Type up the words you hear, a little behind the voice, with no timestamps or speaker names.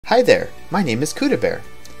Hi there, my name is Cudabear.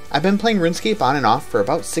 I've been playing RuneScape on and off for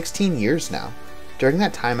about 16 years now. During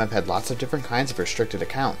that time I've had lots of different kinds of restricted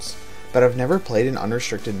accounts, but I've never played an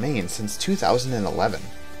unrestricted main since 2011.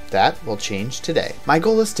 That will change today. My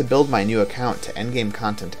goal is to build my new account to endgame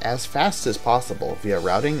content as fast as possible via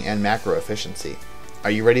routing and macro efficiency.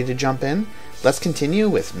 Are you ready to jump in? Let's continue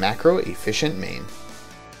with macro efficient main.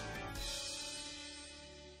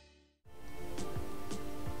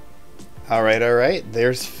 Alright,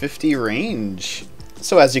 there's 50 range.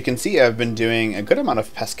 So as you can see, I've been doing a good amount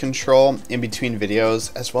of pest control in between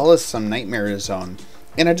videos, as well as some nightmare zone.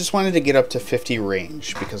 And I just wanted to get up to 50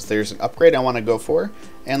 range because there's an upgrade I want to go for,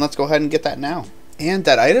 and let's go ahead and get that now. And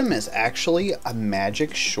that item is actually a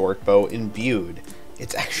magic shortbow imbued.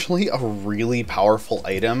 It's actually a really powerful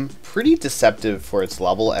item, pretty deceptive for its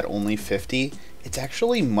level at only 50. It's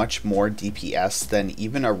actually much more DPS than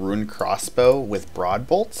even a rune crossbow with broad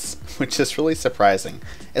bolts, which is really surprising,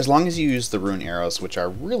 as long as you use the rune arrows, which are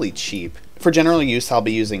really cheap. For general use, I'll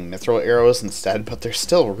be using mithril arrows instead, but they're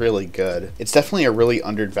still really good. It's definitely a really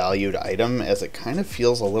undervalued item, as it kind of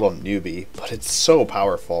feels a little newbie, but it's so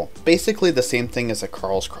powerful. Basically the same thing as a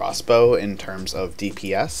Karl's crossbow in terms of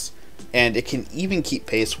DPS, and it can even keep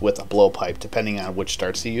pace with a blowpipe depending on which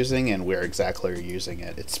darts you're using and where exactly you're using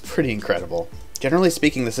it. It's pretty incredible. Generally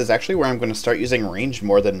speaking, this is actually where I'm going to start using ranged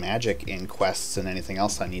more than magic in quests and anything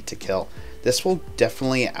else I need to kill. This will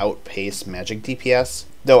definitely outpace magic DPS,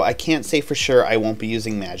 though I can't say for sure I won't be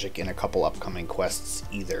using magic in a couple upcoming quests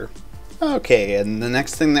either. Okay, and the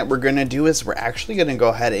next thing that we're going to do is we're actually going to go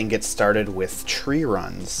ahead and get started with tree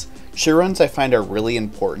runs. Tree runs I find are really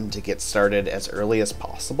important to get started as early as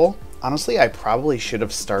possible. Honestly, I probably should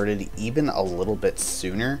have started even a little bit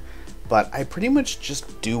sooner, but I pretty much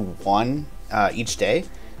just do one each day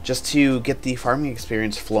just to get the farming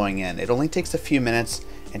experience flowing in. It only takes a few minutes,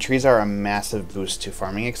 and trees are a massive boost to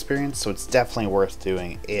farming experience, so it's definitely worth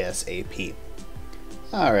doing ASAP.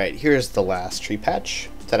 Alright, here's the last tree patch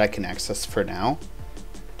that I can access for now.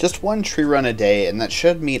 Just one tree run a day, and that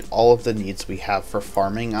should meet all of the needs we have for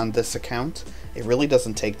farming on this account. It really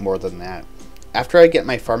doesn't take more than that. After I get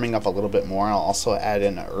my farming up a little bit more, I'll also add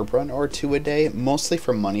in a herb run or two a day, mostly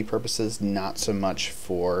for money purposes, not so much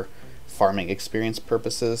for farming experience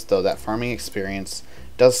purposes, though that farming experience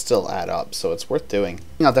does still add up, so it's worth doing.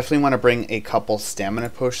 I'll definitely want to bring a couple stamina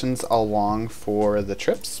potions along for the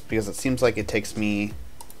trips, because it seems like it takes me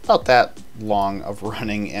about that long of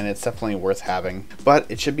running, and it's definitely worth having. But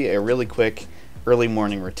it should be a really quick early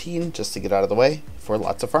morning routine just to get out of the way for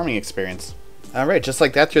lots of farming experience. Alright, just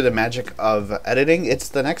like that, through the magic of editing, it's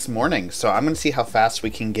the next morning, so I'm going to see how fast we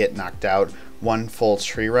can get knocked out one full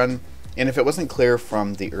tree run. And if it wasn't clear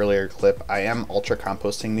from the earlier clip, I am ultra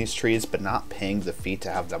composting these trees, but not paying the fee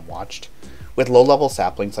to have them watched. With low level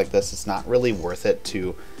saplings like this, it's not really worth it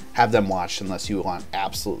to have them watched unless you want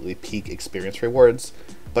absolutely peak experience rewards.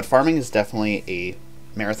 But farming is definitely a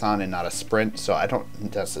marathon and not a sprint, so I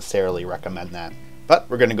don't necessarily recommend that. But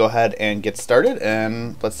we're going to go ahead and get started,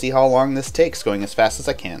 and let's see how long this takes, going as fast as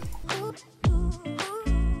I can.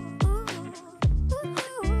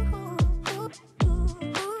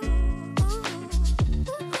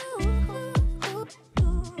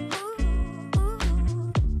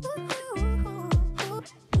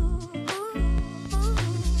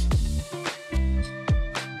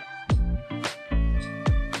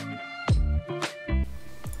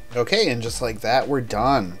 Okay, and just like that, we're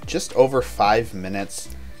done. Just over 5 minutes,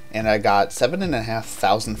 and I got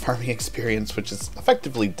 7,500 farming experience, which is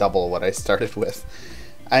effectively double what I started with.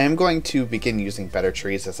 I am going to begin using better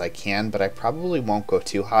trees as I can, but I probably won't go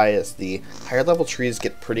too high, as the higher level trees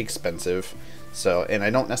get pretty expensive. And I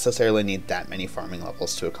don't necessarily need that many farming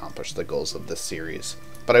levels to accomplish the goals of this series.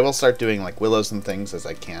 But I will start doing like willows and things as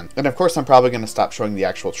I can. And of course I'm probably going to stop showing the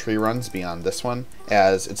actual tree runs beyond this one,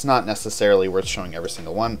 as it's not necessarily worth showing every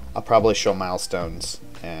single one. I'll probably show milestones,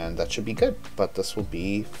 and that should be good. But this will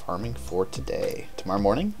be farming for today. Tomorrow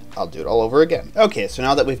morning, I'll do it all over again. Okay, so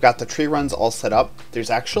now that we've got the tree runs all set up,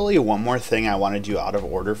 there's actually one more thing I want to do out of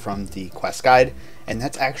order from the quest guide, and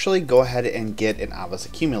that's actually go ahead and get an Ava's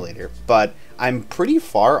accumulator. But I'm pretty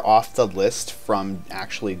far off the list from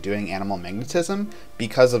actually doing animal magnetism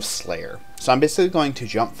because of Slayer. So I'm basically going to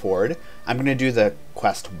jump forward. I'm going to do the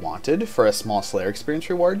quest Wanted for a small Slayer experience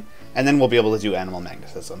reward, and then we'll be able to do animal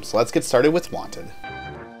magnetism. So let's get started with Wanted.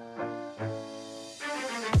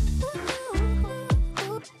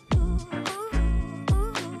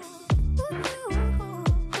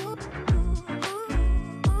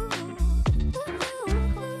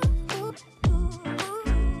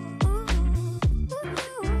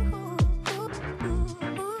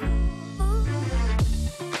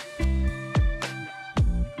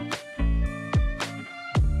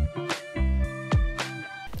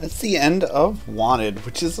 That's the end of Wanted,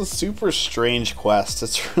 which is a super strange quest.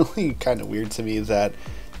 It's really kind of weird to me that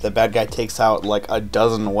the bad guy takes out like a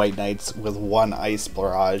dozen white knights with one ice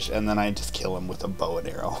barrage, and then I just kill him with a bow and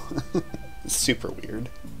arrow. It's super weird.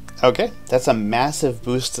 Okay, that's a massive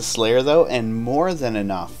boost to Slayer though, and more than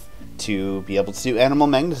enough to be able to do animal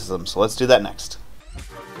magnetism, so let's do that next.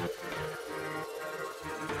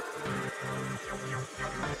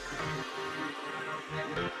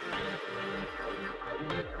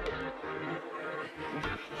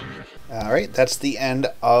 Alright, that's the end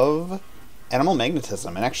of Animal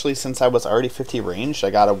Magnetism, and actually since I was already 50 ranged, I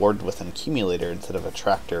got awarded with an accumulator instead of a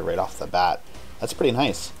tractor right off the bat. That's pretty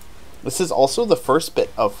nice. This is also the first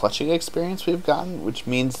bit of fletching experience we've gotten, which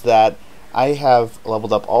means that I have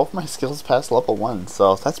leveled up all of my skills past level 1,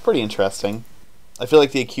 so that's pretty interesting. I feel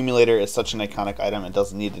like the accumulator is such an iconic item it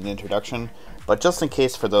doesn't need an introduction, but just in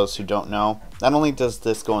case for those who don't know, not only does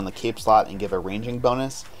this go in the cape slot and give a ranging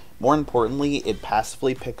bonus, more importantly, it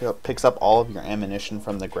passively picks up all of your ammunition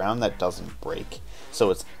from the ground that doesn't break.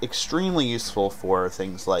 So it's extremely useful for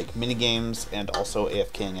things like minigames and also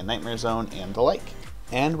AFKing in Nightmare Zone and the like.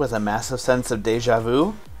 And with a massive sense of deja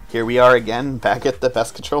vu, here we are again back at the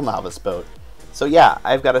Pest Control Novice boat. So yeah,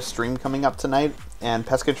 I've got a stream coming up tonight, and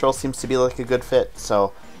Pest Control seems to be like a good fit.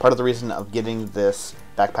 So part of the reason of getting this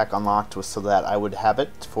backpack unlocked was so that I would have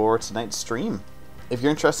it for tonight's stream. If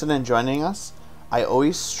you're interested in joining us, I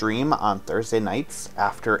always stream on Thursday nights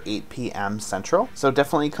after 8 p.m. Central, so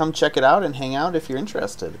definitely come check it out and hang out if you're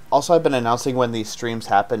interested. Also, I've been announcing when these streams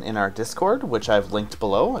happen in our Discord, which I've linked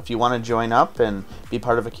below. If you want to join up and be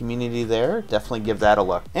part of a community there, definitely give that a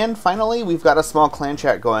look. And finally, we've got a small clan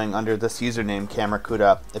chat going under this username,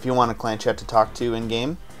 Cameracuda. If you want a clan chat to talk to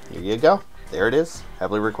in-game, here you go. There it is,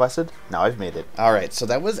 heavily requested. Now I've made it. Alright, so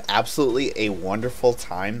that was absolutely a wonderful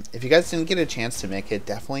time. If you guys didn't get a chance to make it,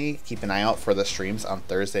 definitely keep an eye out for the streams on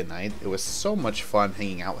Thursday night. It was so much fun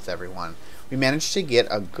hanging out with everyone. We managed to get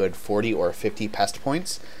a good 40 or 50 pest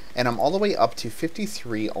points, and I'm all the way up to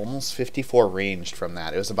 53, almost 54 ranged from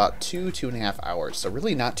that. It was about 2.5 hours, so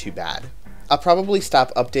really not too bad. I'll probably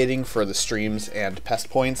stop updating for the streams and pest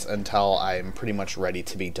points until I'm pretty much ready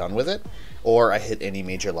to be done with it, or I hit any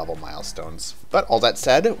major level milestones. But all that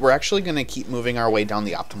said, we're actually going to keep moving our way down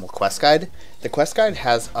the Optimal Quest Guide. The Quest Guide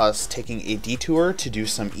has us taking a detour to do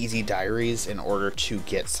some easy diaries in order to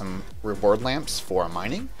get some reward lamps for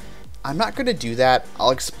mining. I'm not going to do that.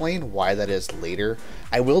 I'll explain why that is later.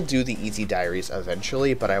 I will do the easy diaries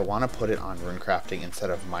eventually, but I want to put it on runecrafting instead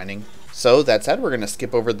of mining. So that said, we're going to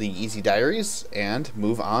skip over the easy diaries and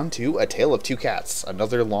move on to A Tale of Two Cats,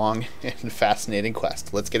 another long and fascinating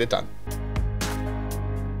quest. Let's get it done.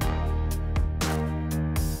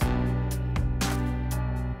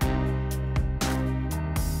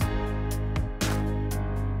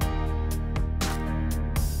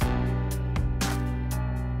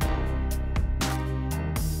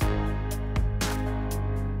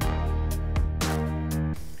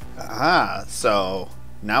 So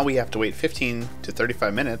now we have to wait 15 to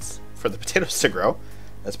 35 minutes for the potatoes to grow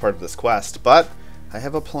as part of this quest, but I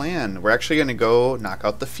have a plan. We're actually going to go knock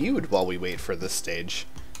out the feud while we wait for this stage,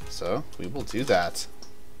 so we will do that.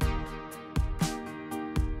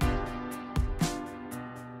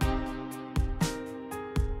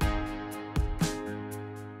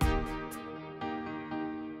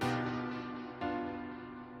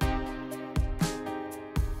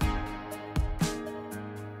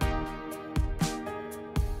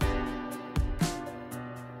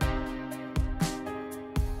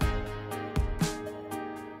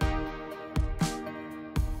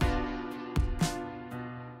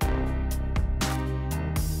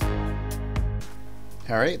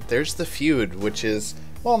 Alright, there's the feud, which is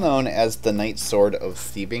well known as the Night Sword of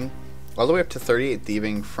Thieving. All the way up to 38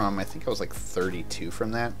 thieving from, I think I was like 32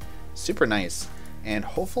 from that. Super nice. And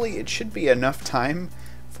hopefully it should be enough time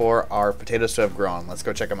for our potatoes to have grown. Let's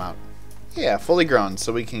go check them out. Yeah, fully grown,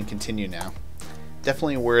 so we can continue now.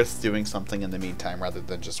 Definitely worth doing something in the meantime rather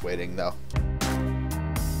than just waiting though.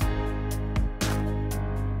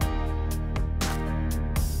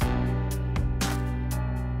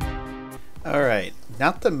 Alright,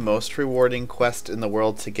 not the most rewarding quest in the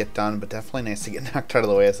world to get done, but definitely nice to get knocked out of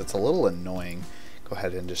the way as it's a little annoying. Go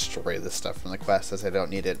ahead and destroy this stuff from the quest as I don't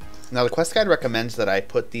need it. Now the quest guide recommends that I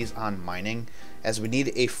put these on mining as we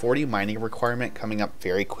need a 40 mining requirement coming up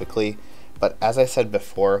very quickly, but as I said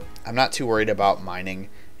before, I'm not too worried about mining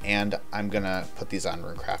and I'm gonna put these on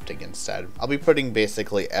runecrafting instead. I'll be putting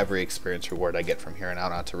basically every experience reward I get from here on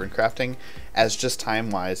out onto runecrafting, as just time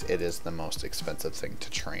wise it is the most expensive thing to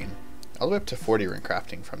train. All the way up to 40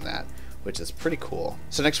 runecrafting from that, which is pretty cool.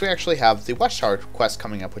 So next we actually have the Watchtower quest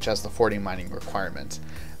coming up, which has the 40 mining requirement.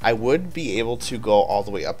 I would be able to go all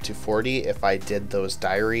the way up to 40 if I did those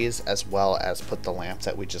diaries as well as put the lamp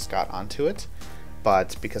that we just got onto it.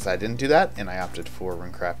 But because I didn't do that and I opted for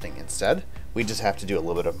rune crafting instead, we just have to do a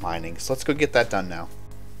little bit of mining. So let's go get that done now.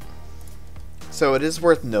 So it is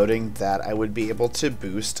worth noting that I would be able to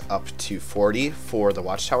boost up to 40 for the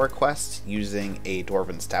Watchtower quest using a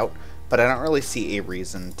Dwarven Stout, but I don't really see a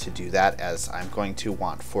reason to do that as I'm going to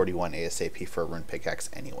want 41 ASAP for a rune pickaxe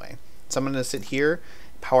anyway. So I'm going to sit here,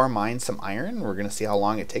 power mine some iron. We're going to see how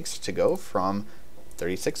long it takes to go from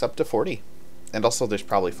 36 up to 40. And also there's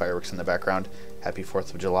probably fireworks in the background. Happy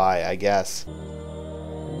 4th of July, I guess.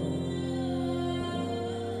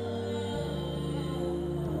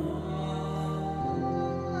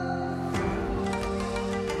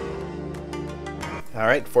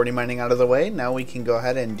 Alright, 40 mining out of the way, now we can go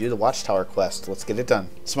ahead and do the Watchtower quest. Let's get it done.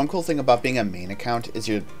 So one cool thing about being a main account is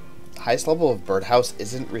your highest level of birdhouse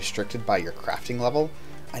isn't restricted by your crafting level.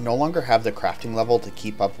 I no longer have the crafting level to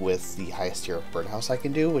keep up with the highest tier of birdhouse I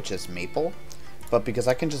can do, which is maple. But because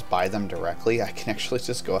I can just buy them directly, I can actually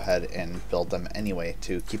just go ahead and build them anyway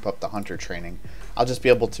to keep up the hunter training. I'll just be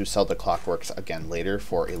able to sell the clockworks again later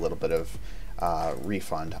for a little bit of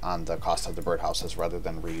refund on the cost of the birdhouses rather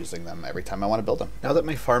than reusing them every time I want to build them. Now that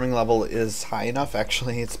my farming level is high enough,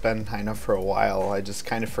 actually it's been high enough for a while, I just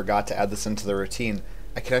kind of forgot to add this into the routine.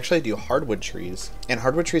 I can actually do hardwood trees, and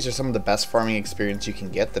hardwood trees are some of the best farming experience you can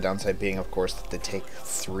get, the downside being of course that they take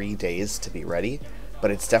 3 days to be ready.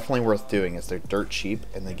 But it's definitely worth doing as they're dirt cheap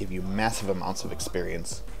and they give you massive amounts of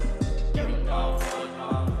experience.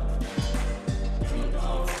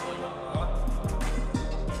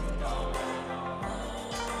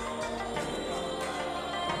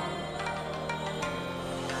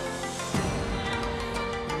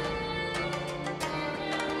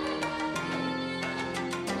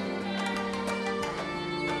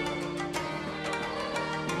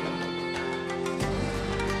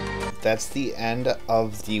 That's the end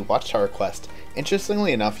of the Watchtower quest.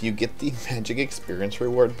 Interestingly enough, you get the magic experience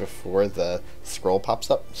reward before the scroll pops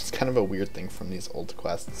up. It's kind of a weird thing from these old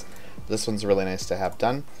quests. This one's really nice to have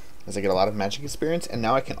done, as I get a lot of magic experience, and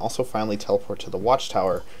now I can also finally teleport to the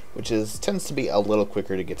Watchtower, which tends to be a little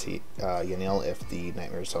quicker to get to Yanil if the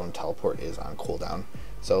Nightmare Zone teleport is on cooldown.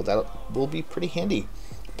 So that will be pretty handy.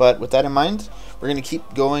 But with that in mind, we're going to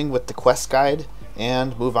keep going with the quest guide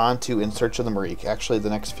and move on to In Search of the Marique. Actually, the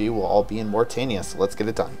next few will all be in Mortania, so let's get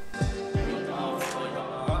it done.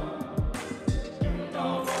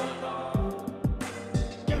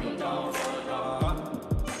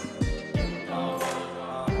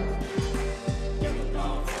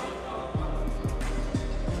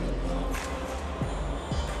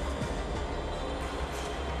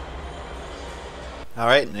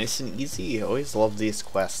 Alright, nice and easy. Always love these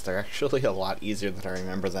quests. They're actually a lot easier than I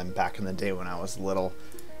remember them back in the day when I was little.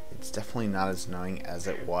 It's definitely not as annoying as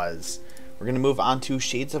it was. We're going to move on to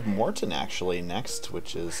Shades of Morton actually next,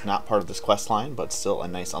 which is not part of this quest line, but still a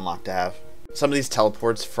nice unlock to have. Some of these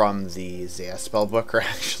teleports from the Zaya spellbook are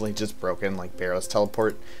actually just broken, like Barrow's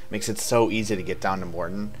teleport. Makes it so easy to get down to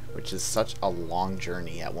Morton, which is such a long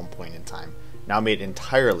journey at one point in time. Now made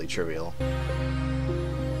entirely trivial.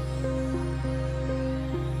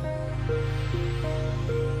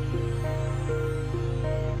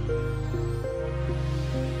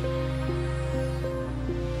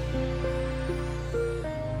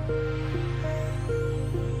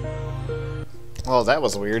 Well, that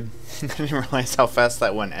was weird. I didn't realize how fast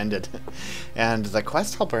that one ended. And the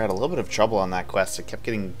quest helper had a little bit of trouble on that quest. It kept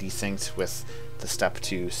getting desynced with the step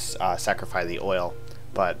to sacrifice the oil.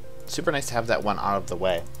 But super nice to have that one out of the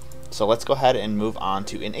way. So let's go ahead and move on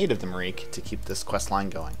to In Aid of the Marique to keep this quest line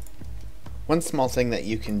going. One small thing that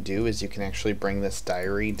you can do is you can actually bring this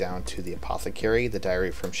diary down to the apothecary, the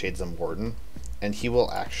diary from Shades of Morton, and he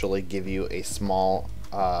will actually give you a small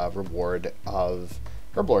reward of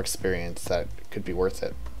herblore experience that could be worth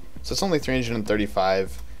it. So it's only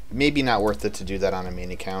 335, maybe not worth it to do that on a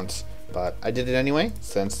main account, but I did it anyway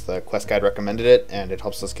since the quest guide recommended it and it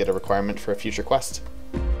helps us get a requirement for a future quest.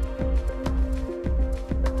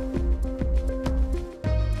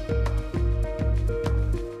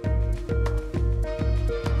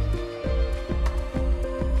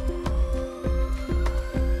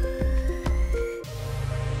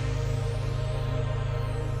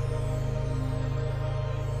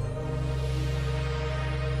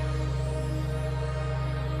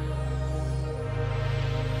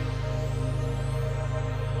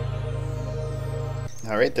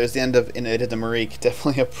 Alright, there's the end of In Aid of the Marique.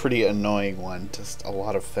 Definitely a pretty annoying one. Just a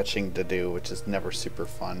lot of fetching to do, which is never super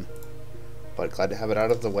fun. But glad to have it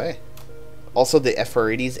out of the way. Also, the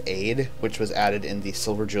Ephraites aid, which was added in the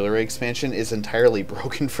Silver Jewelry expansion, is entirely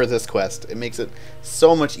broken for this quest. It makes it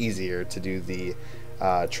so much easier to do the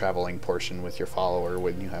traveling portion with your follower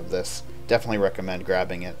when you have this. Definitely recommend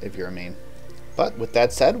grabbing it if you're a main. But with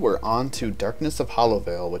that said, we're on to Darkness of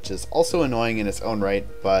Hollowvale, which is also annoying in its own right,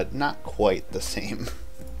 but not quite the same.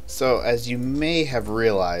 So, as you may have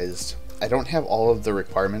realized, I don't have all of the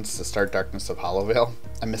requirements to start Darkness of Hollowvale.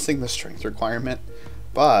 I'm missing the strength requirement,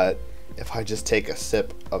 but if I just take a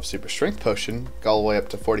sip of Super Strength Potion, go all the way up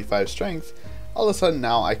to 45 strength, all of a sudden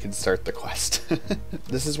now I can start the quest.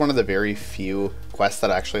 This is one of the very few quests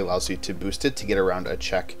that actually allows you to boost it to get around a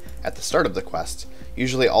check at the start of the quest.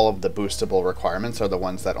 Usually all of the boostable requirements are the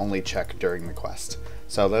ones that only check during the quest.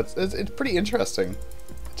 So it's pretty interesting.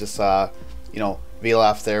 Just, you know,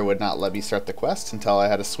 Vilaf there would not let me start the quest until I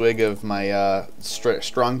had a swig of my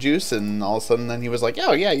strong juice, and all of a sudden then he was like,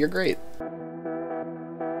 oh yeah, you're great.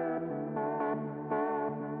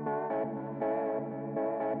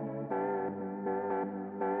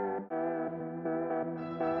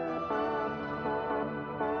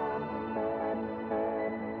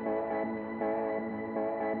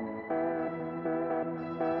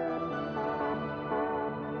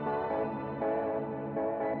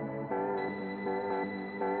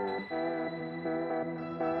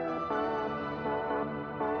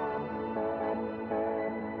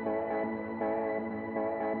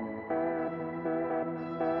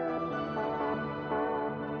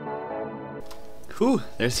 Whew,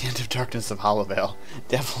 there's the end of Darkness of Hollowvale.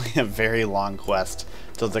 Definitely a very long quest.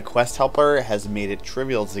 So the quest helper has made it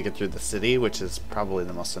trivial to get through the city, which is probably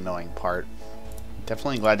the most annoying part.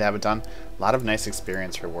 Definitely glad to have it done. A lot of nice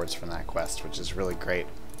experience rewards from that quest, which is really great.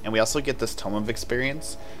 And we also get this Tome of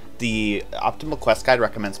Experience. The Optimal Quest Guide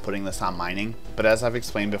recommends putting this on mining, but as I've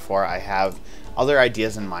explained before, I have other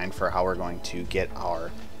ideas in mind for how we're going to get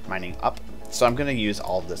our mining up. So I'm going to use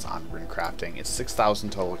all of this on rune crafting. It's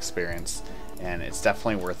 6,000 total experience. And it's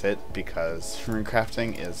definitely worth it because rune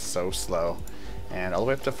crafting is so slow. And all the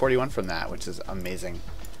way up to 41 from that, which is amazing.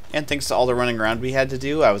 And thanks to all the running around we had to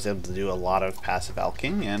do, I was able to do a lot of passive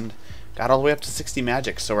alching and got all the way up to 60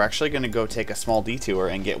 magic. So we're actually going to go take a small detour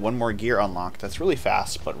and get one more gear unlocked that's really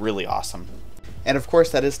fast, but really awesome. And of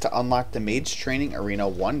course that is to unlock the Mage Training Arena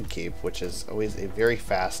 1 cape, which is always a very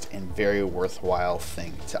fast and very worthwhile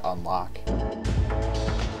thing to unlock.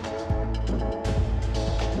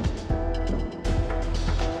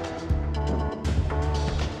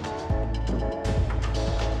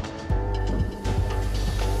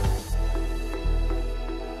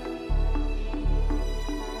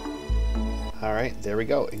 Alright, there we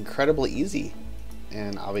go. Incredibly easy.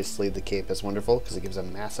 And obviously the cape is wonderful because it gives a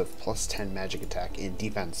massive plus 10 magic attack and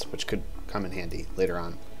defense, which could come in handy later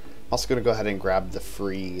on. I'm also going to go ahead and grab the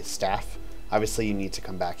free Staf. Obviously you need to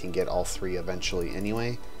come back and get all three eventually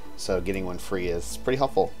anyway, so getting one free is pretty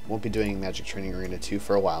helpful. Won't be doing Magic Training Arena 2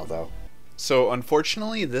 for a while though. So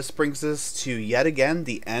unfortunately this brings us to yet again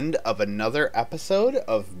the end of another episode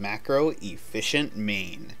of Macroefficient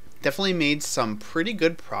Main. Definitely made some pretty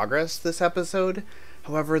good progress this episode.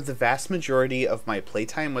 However, the vast majority of my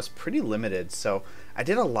playtime was pretty limited, so I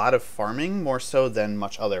did a lot of farming more so than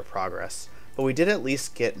much other progress. But we did at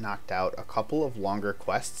least get knocked out a couple of longer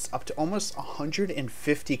quests, up to almost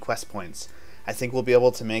 150 quest points. I think we'll be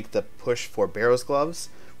able to make the push for Barrow's Gloves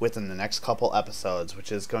within the next couple episodes,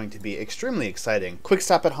 which is going to be extremely exciting. Quick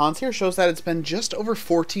stop at Hans here shows that it's been just over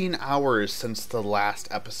 14 hours since the last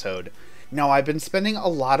episode. Now, I've been spending a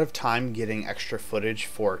lot of time getting extra footage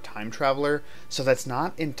for Time Traveler, so that's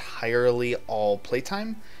not entirely all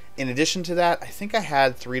playtime. In addition to that, I think I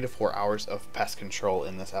had 3 to 4 hours of pest control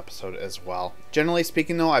in this episode as well. Generally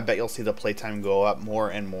speaking though, I bet you'll see the playtime go up more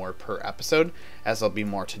and more per episode, as there'll be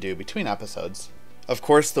more to do between episodes. Of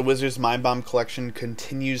course, the Wizard's Mind Bomb collection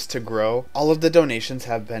continues to grow. All of the donations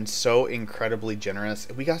have been so incredibly generous.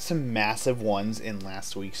 We got some massive ones in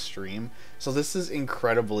last week's stream, so this is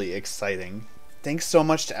incredibly exciting. Thanks so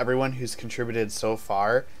much to everyone who's contributed so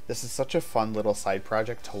far. This is such a fun little side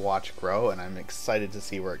project to watch grow, and I'm excited to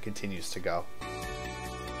see where it continues to go.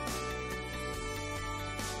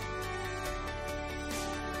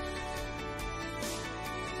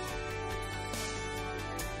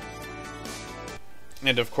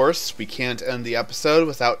 And of course, we can't end the episode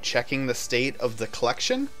without checking the state of the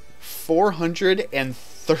collection.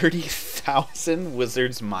 430,000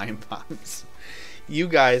 Wizard's Mind Bombs. You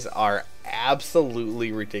guys are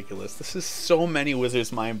absolutely ridiculous. This is so many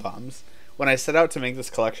Wizard's Mind Bombs. When I set out to make this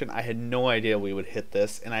collection, I had no idea we would hit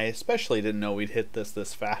this, and I especially didn't know we'd hit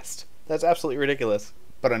this fast. That's absolutely ridiculous.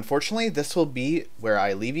 But unfortunately, this will be where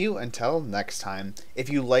I leave you until next time. If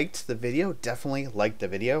you liked the video, definitely like the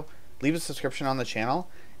video. leave a subscription on the channel,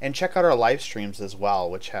 and check out our live streams as well,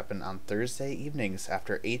 which happen on Thursday evenings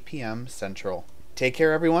after 8 p.m. Central. Take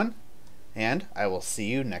care, everyone, and I will see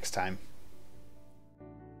you next time.